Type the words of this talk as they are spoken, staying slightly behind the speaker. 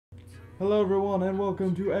Hello everyone and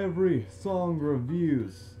welcome to Every Song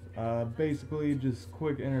Reviews. Basically just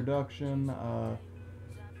quick introduction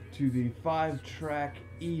to the 5-track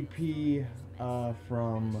EP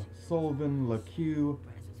from Sylvan Lacue,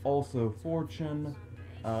 also Fortune.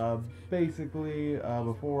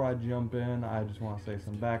 Before I jump in, I just want to say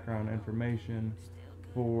some background information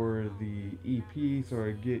for the EP, so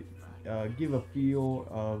I give a feel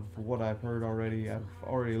of what I've heard already. I've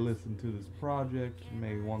already listened to this project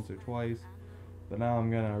maybe once or twice, but now I'm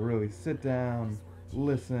gonna really sit down,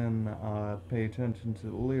 listen, pay attention to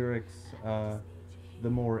the lyrics, the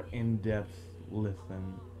more in-depth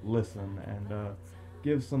listen, and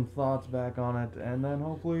give some thoughts back on it, and then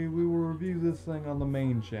hopefully we will review this thing on the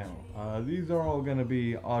main channel. These are all gonna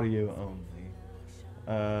be audio only,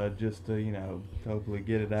 just to, hopefully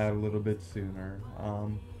get it out a little bit sooner.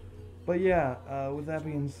 But yeah, with that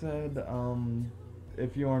being said,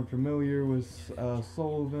 if you aren't familiar with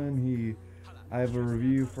Sullivan, I have a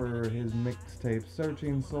review for his mixtape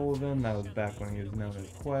Searching Sullivan. That was back when he was known as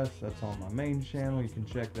Quest. That's on my main channel. You can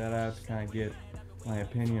check that out to kind of get my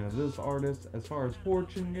opinion of this artist. As far as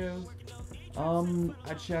Fortune goes,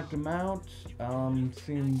 I checked him out.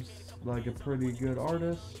 Seems like a pretty good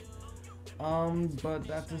artist. But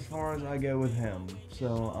that's as far as I go with him.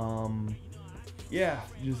 So, yeah,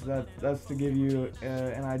 just that's to give you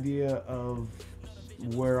an idea of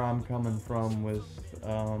where I'm coming from with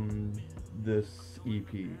this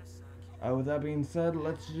EP. With that being said,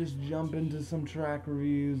 let's just jump into some track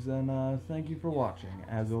reviews, and thank you for watching.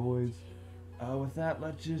 As always, with that,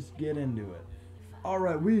 let's just get into it.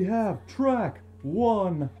 Alright, we have track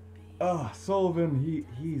 1. Sullivan,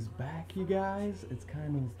 he's back, you guys. It's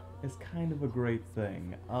kind of a great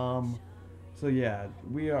thing. So yeah,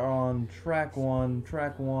 we are on track 1.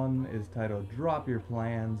 Track 1 is titled Drop Your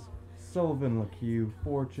Plans, Sylvan Lacue,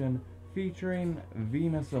 Fortune, featuring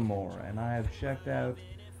Venus Amore. And I have checked out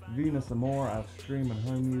Venus Amore. I was streaming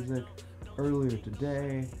her music earlier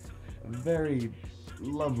today. Very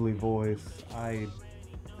lovely voice. I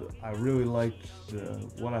really liked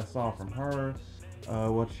what I saw from her,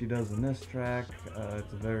 what she does in this track.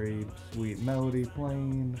 It's a very sweet melody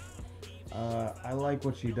playing. I like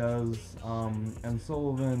what she does, and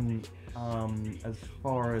Sullivan, as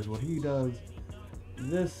far as what he does,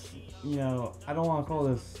 this, I don't want to call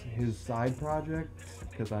this his side project,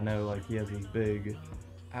 because I know, like, he has his big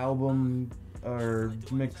album, or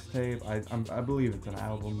mixtape, I believe it's an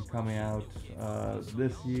album coming out,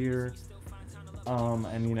 this year,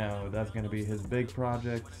 and, that's going to be his big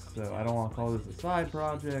project, so I don't want to call this a side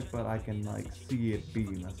project, but I can, like, see it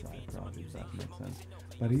being a side project, if that makes sense.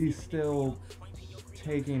 But he's still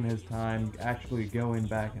taking his time, actually going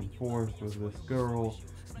back and forth with this girl,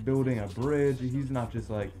 building a bridge. He's not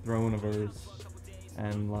just like throwing a verse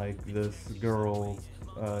and like this girl,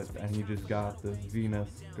 and he just got this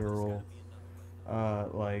Venus girl.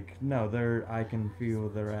 No, I can feel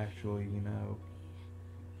they're actually,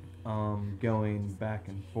 going back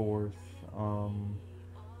and forth.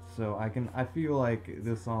 So I feel like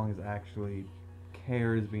this song is actually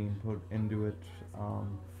care is being put into it.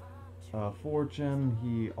 Fortune,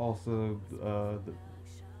 he also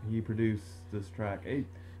he produced this track.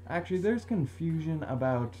 Actually, there's confusion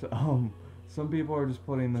about some people are just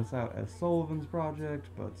putting this out as Sullivan's project,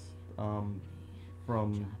 but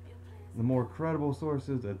from the more credible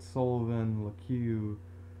sources, it's Sullivan, Lacue,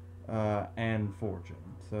 and Fortune.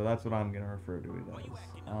 So that's what I'm gonna refer to it as.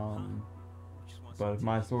 But if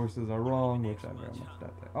my sources are wrong, which I very much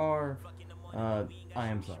doubt they are, I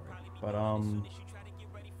am sorry. But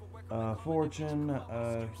Fortune,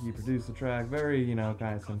 he produced the track, very,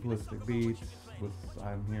 kind of simplistic beats, with,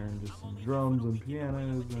 I'm hearing just some drums and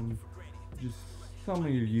pianos, and just some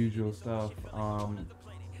of your usual stuff.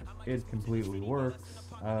 It completely works,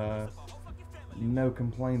 no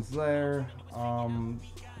complaints there.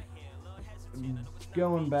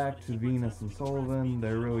 Going back to Venus and Sullivan,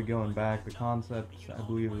 they're really going back. The concept, I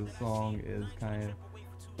believe, of the song is kind of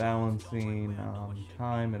balancing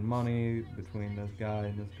time and money between this guy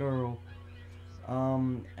and this girl,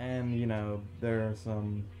 and there are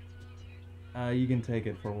some, you can take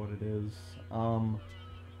it for what it is.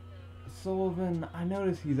 Sullivan, I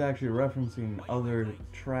noticed he's actually referencing other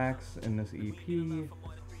tracks in this EP,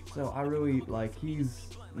 so I really like, he's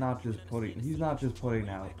not just putting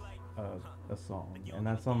out a song, and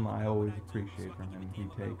that's something I always appreciate from him. He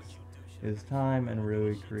takes his time and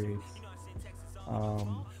really creates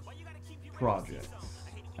projects,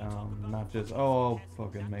 not just, oh, I'll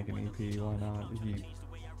fucking make an EP, why not? He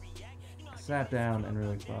sat down and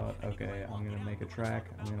really thought, okay, I'm gonna make a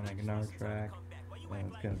track, I'm gonna make another track,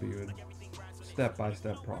 and it's gonna be a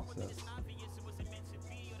step-by-step process.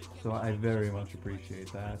 So I very much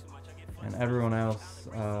appreciate that. And everyone else,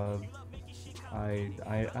 I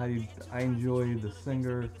enjoy the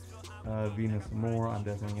singer, Venus Moore. I'm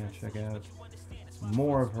definitely gonna check out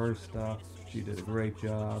more of her stuff. She did a great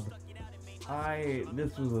job.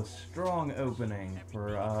 This was a strong opening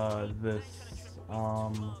for this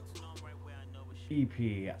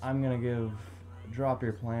EP. I'm gonna give Drop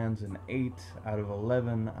Your Plans an 8 out of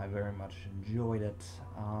 11. I very much enjoyed it.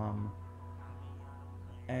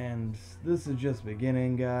 And this is just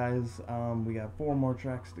beginning, guys. We got 4 more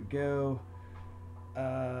tracks to go.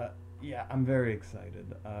 Yeah, I'm very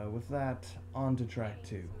excited. With that, on to track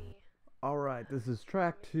 2. Alright, this is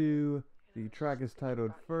track 2. The track is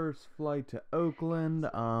titled First Flight to Oakland.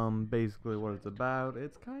 Basically what it's about.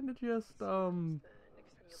 It's kind of just,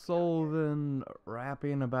 Sylvan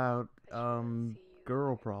rapping about,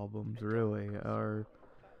 girl problems, really. Or,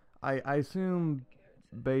 I assume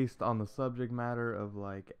based on the subject matter of,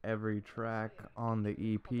 like, every track on the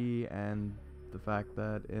EP and the fact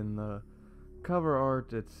that in the cover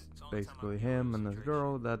art it's basically him and this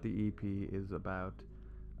girl, that the EP is about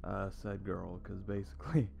said girl, because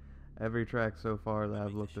basically every track so far that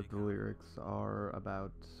I've looked at the lyrics are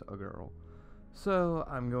about a girl. So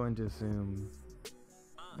I'm going to assume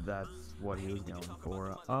that's what he was going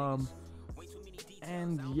for.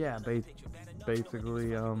 And yeah,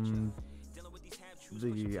 basically,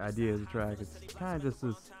 the idea of the track is kind of just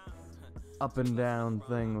this up and down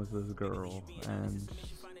thing with this girl,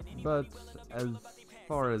 but as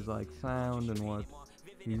far as like sound and what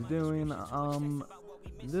he's doing,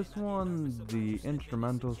 this one, the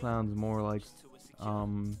instrumental sounds more like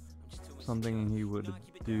something he would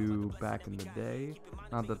do back in the day.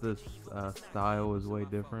 Not that this style is way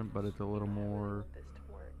different, but it's a little more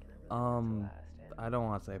I don't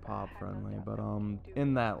want to say pop friendly, but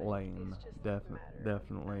in that lane,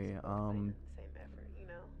 definitely,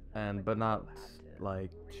 and but not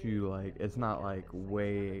like too, like, it's not like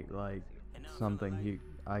way like something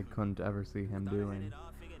I couldn't ever see him doing.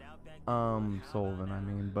 Sullivan, I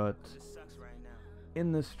mean, but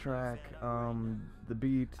in this track, the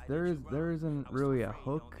beat, there isn't really a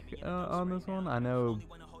hook on this one. I know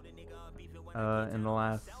in the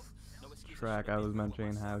last track I was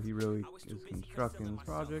mentioning how he really is constructing this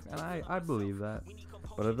project, and I believe that.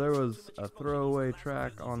 But if there was a throwaway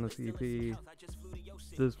track on this EP,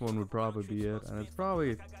 this one would probably be it, and it's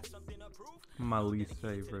probably my least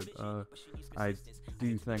favorite. I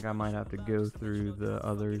do think I might have to go through the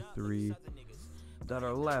other 3 that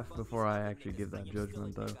are left before I actually give that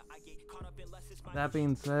judgment, though. That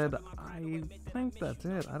being said, I think that's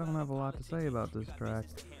it. I don't have a lot to say about this track.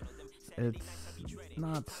 It's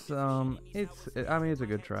not, I mean, it's a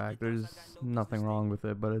good track. There's nothing wrong with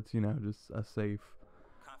it, but it's, just a safe,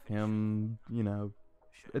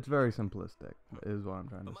 it's very simplistic, is what I'm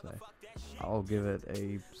trying to say. I'll give it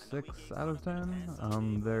a 6 out of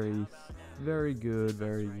 10. Very, very good,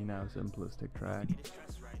 very, simplistic track.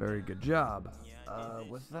 Very good job.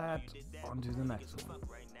 With that, on to the next one.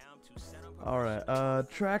 Alright,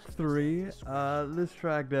 track 3. This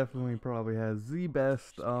track definitely probably has the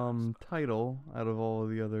best, title out of all of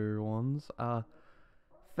the other ones.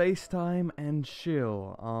 Facetime and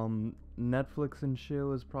Chill. Netflix and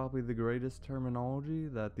chill is probably the greatest terminology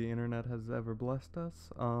that the internet has ever blessed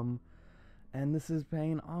us. And this is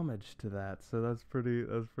paying homage to that, so that's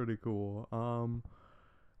pretty cool.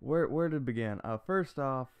 Where to begin? First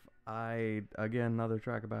off, again, another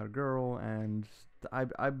track about a girl, and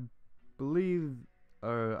I believe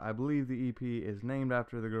the EP is named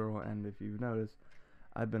after the girl, and if you've noticed,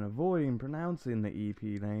 I've been avoiding pronouncing the EP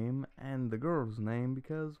name and the girl's name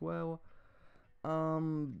because, well,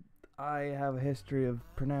 I have a history of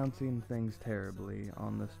pronouncing things terribly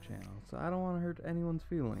on this channel, so I don't want to hurt anyone's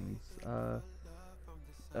feelings.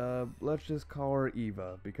 Let's just call her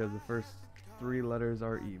Eva, because the first 3 letters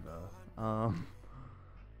are Eva.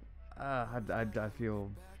 I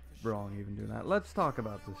feel wrong even doing that. Let's talk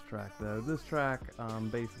about this track, though. This track,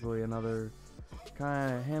 basically another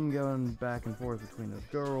kind of him going back and forth between this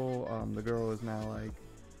girl. The girl is now like,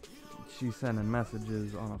 she's sending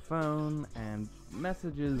messages on a phone, and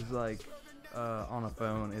messages like on a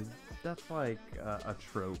phone that's like a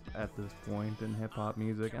trope at this point in hip-hop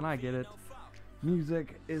music, and I get it.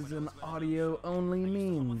 Music is an audio only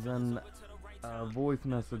means, and voice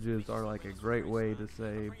messages are like a great way to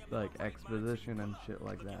say like exposition and shit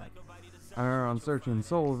like that. I remember on Searching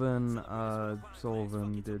Sullivan,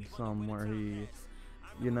 Sullivan did some where he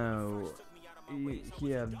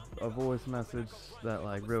had a voice message that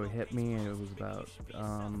like really hit me, and it was about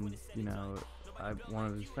one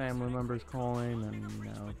of his family members calling, and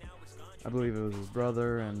I believe it was his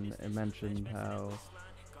brother, and it mentioned how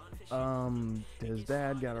his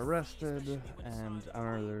dad got arrested, and I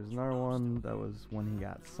remember there was another one that was when he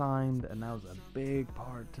got signed, and that was a big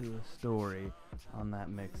part to the story on that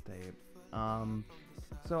mixtape.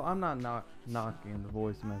 So I'm not knocking the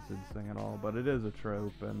voice message thing at all, but it is a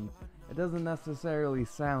trope, and it doesn't necessarily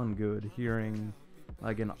sound good hearing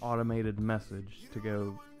like an automated message to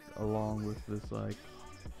go along with this like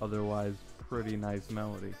otherwise pretty nice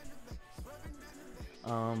melody.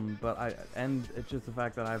 But it's just the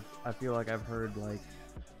fact that I feel like I've heard like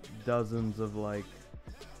dozens of like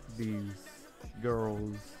these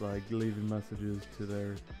girls like leaving messages to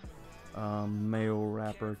their male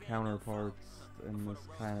rapper counterparts in this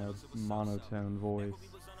kind of monotone voice.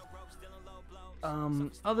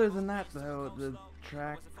 Other than that though, the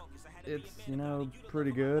track, it's, you know,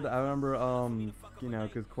 pretty good. I remember, you know,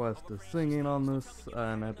 cause Quest is singing on this,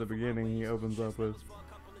 and at the beginning he opens up with,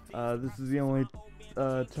 this is the only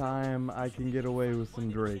time I can get away with some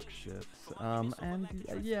Drake shit. And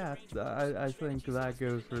yeah, I think that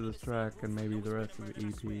goes for this track and maybe the rest of the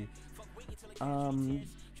EP.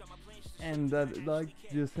 And like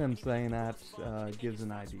just him saying that gives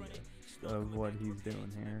an idea of what he's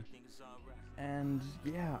doing here. And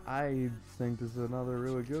yeah, I think this is another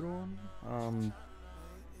really good one.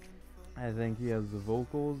 I think he has the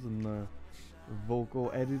vocals and the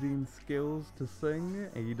vocal editing skills to sing.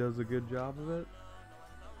 He does a good job of it.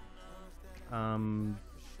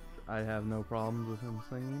 I have no problems with him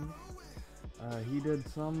singing. He did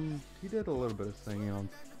a little bit of singing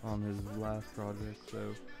on his last project,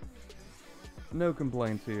 so no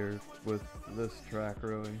complaints here with this track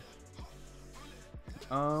really.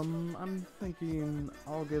 I'm thinking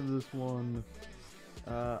I'll give this one,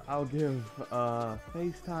 I'll give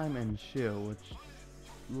Facetime and Chill, which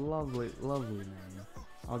lovely name.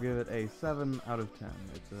 I'll give it a 7 out of 10.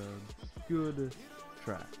 It's a good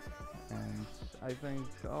track, and I think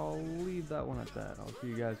I'll leave that one at that. I'll see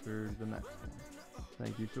you guys for the next one.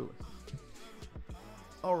 Thank you for listening.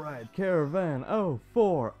 Alright, Caravan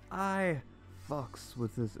 04. I fucks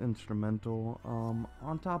with this instrumental.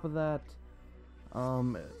 On top of that,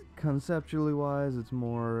 conceptually wise, it's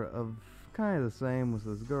more of kind of the same with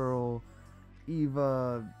this girl,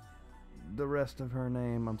 Eva, the rest of her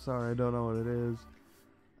name, I'm sorry, I don't know what it is.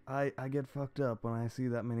 I get fucked up when I see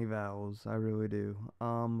that many vowels, I really do.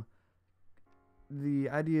 The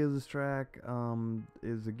idea of this track,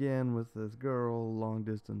 is again with this girl, long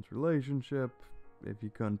distance relationship. If you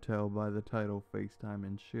couldn't tell by the title, Facetime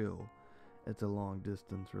and Chill, it's a long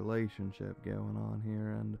distance relationship going on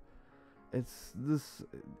here, and it's this,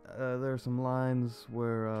 there are some lines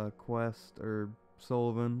where, Quest, or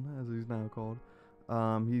Sylvan, as he's now called,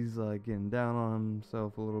 he's, like, getting down on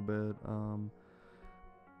himself a little bit,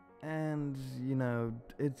 and, you know,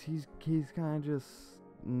 he's kind of just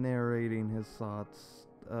narrating his thoughts,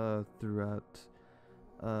 throughout,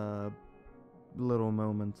 little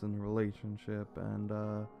moments in the relationship, and,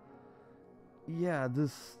 yeah,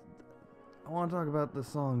 I want to talk about the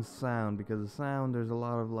song's sound, because the sound, there's a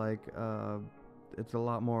lot of like, it's a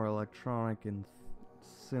lot more electronic and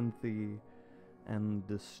synthy and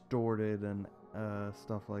distorted and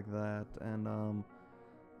stuff like that. And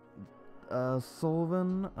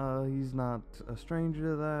Sylvan, he's not a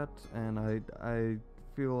stranger to that, and I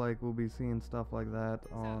feel like we'll be seeing stuff like that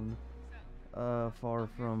on Far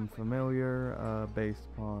From Familiar, based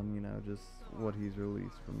upon, you know, just what he's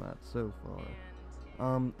released from that so far.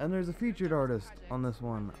 And there's a featured artist on this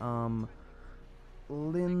one,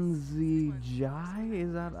 Lindsay Jai,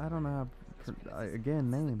 is that, I don't know how, again,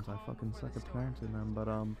 names, I fucking suck at pronouncing them, but,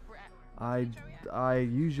 I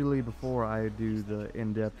usually, before I do the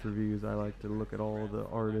in-depth reviews, I like to look at all the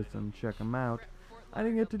artists and check them out. I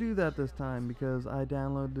didn't get to do that this time, because I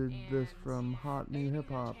downloaded this from Hot New Hip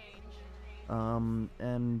Hop,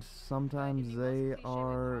 and sometimes they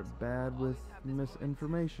are bad with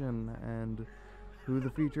misinformation, and who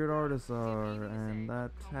the featured artists are, and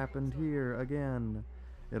that happened here again.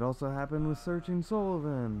 It also happened with Searching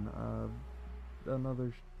Sullivan.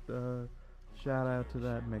 Another shout out to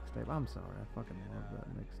that mixtape. I'm sorry, I fucking love that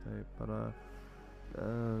mixtape. But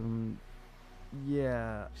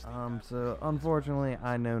yeah. So unfortunately,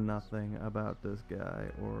 I know nothing about this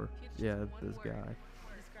guy, or this guy.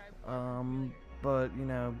 But you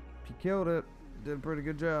know, he killed it. Did a pretty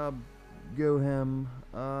good job. Go him.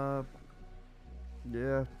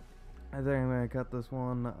 Yeah, I think I'm gonna cut this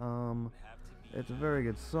one. It's a very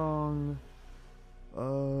good song.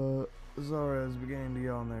 Sorry, I was beginning to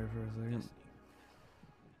yawn there for a second.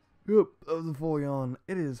 Yep, that was a full yawn.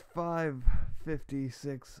 It is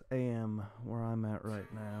 5:56 a.m. where I'm at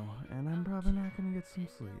right now, and I'm probably not gonna get some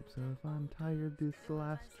sleep. So if I'm tired this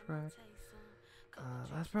last track,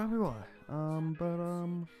 That's probably why.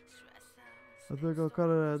 I think I'll cut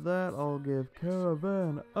it at that. I'll give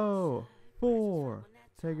Caravan 04.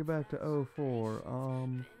 Take it back to 04.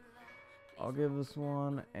 I'll give this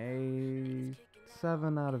one a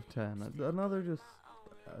 7 out of 10. Another just,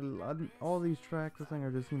 all these tracks I think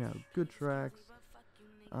are just, good tracks.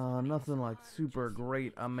 Nothing like super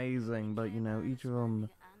great, amazing, but each of them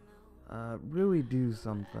really do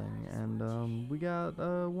something. And we got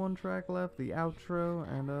one track left, the outro,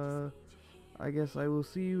 and I guess I will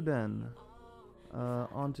see you then.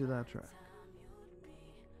 Onto that track.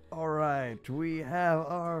 Alright, we have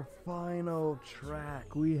our final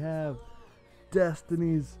track. We have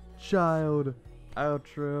Destiny's Child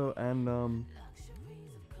outro, and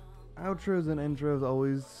outros and intros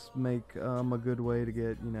always make a good way to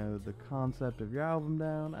get the concept of your album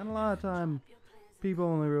down, and a lot of time people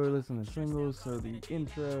only really listen to singles, so the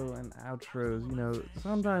intro and outros,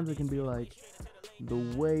 sometimes it can be like the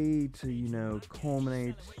way to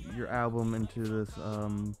culminate your album into this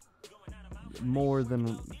more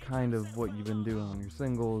than kind of what you've been doing on your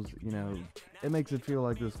singles. It makes it feel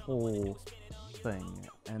like this whole thing.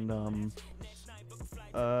 And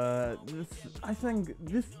I think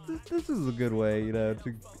this is a good way to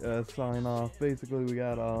sign off. Basically, we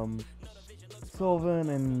got Sylvan,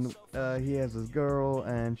 and he has his girl,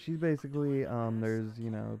 and she's basically there's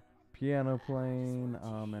piano playing,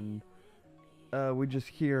 and we just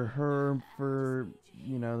hear her for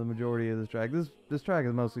the majority of this track. This track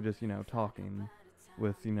is mostly just talking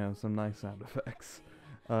with some nice sound effects.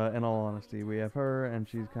 In all honesty, we have her, and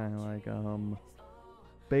she's kind of like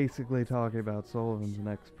basically talking about Sullivan's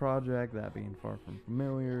next project, that being Far From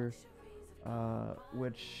Familiar,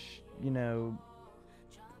 which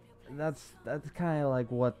that's kind of like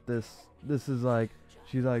what this is like.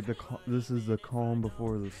 She's like this is the calm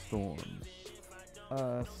before the storm.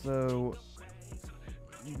 So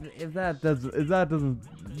if that doesn't,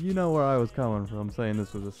 where I was coming from saying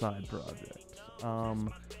this was a side project.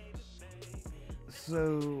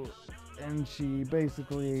 So, and she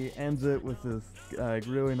basically ends it with this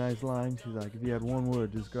really nice line. She's like, if you had one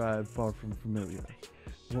word to describe Far From Familiar,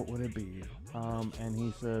 what would it be? And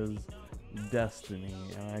he says destiny,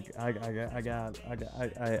 and I got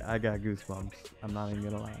goosebumps. I'm not even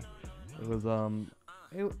gonna lie. It was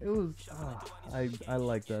I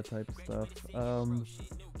like that type of stuff.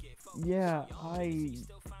 Yeah,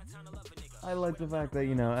 I like the fact that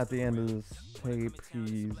at the end of this tape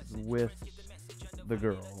he's with the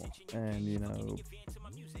girl, and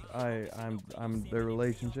I'm their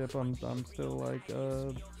relationship. I'm still like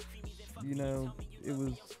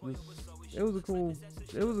it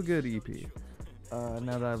was a good EP.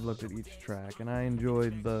 Now that I've looked at each track, and I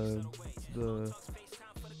enjoyed the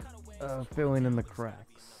filling in the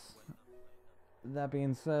cracks. That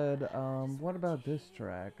being said, what about this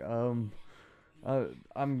track? I'm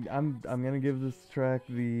gonna give this track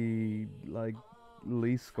the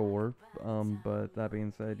least score. But that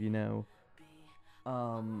being said,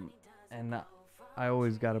 and I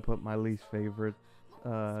always gotta put my least favorite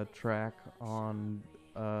track on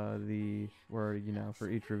where for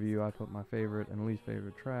each review I put my favorite and least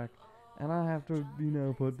favorite track, and I have to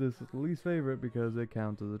put this as the least favorite because it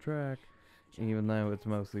counts as a track, even though it's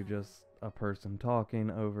mostly just a person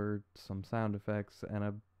talking over some sound effects and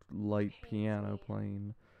a light piano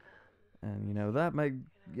playing. And that might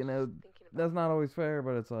that's not always fair,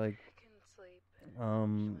 but it's like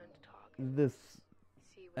this,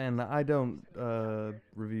 and I don't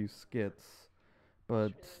review skits,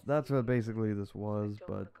 but that's what basically this was.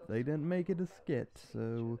 But they didn't make it a skit,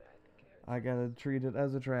 so I gotta treat it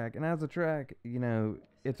as a track, and as a track,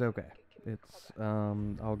 it's okay. It's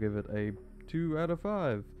I'll give it a 2 out of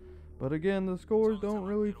 5. But again, the scores don't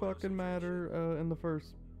really fucking matter in the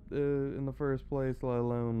first place, let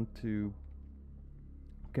alone to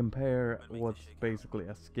compare what's basically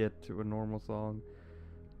a skit to a normal song.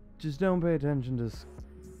 Just don't pay attention to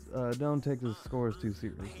don't take the scores too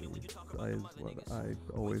seriously, is what I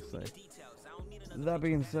always say. That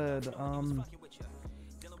being said,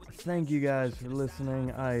 thank you guys for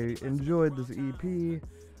listening. I enjoyed this EP.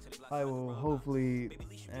 I will hopefully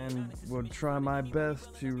and will try my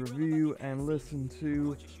best to review and listen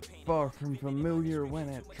to Far From Familiar when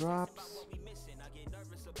it drops.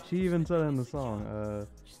 She even said in the song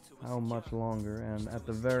how much longer, and at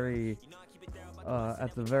the very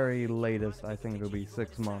latest I think it'll be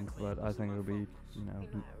 6 months, but I think it'll be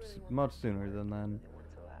much sooner than then.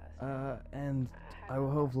 And I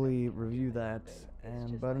will hopefully review that,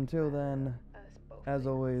 but until then, as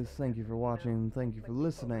always, thank you for watching, thank you for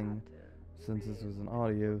listening, since this was an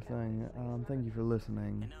audio thing. Thank you for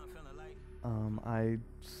listening, I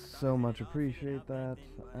so much appreciate that,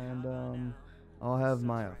 and I'll have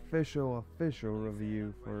my official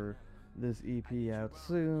review for this EP out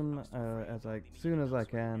soon, soon as I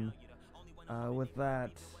can. With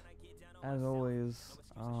that, as always,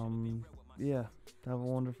 yeah, have a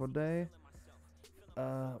wonderful day.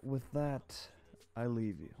 With that, I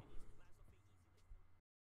leave you.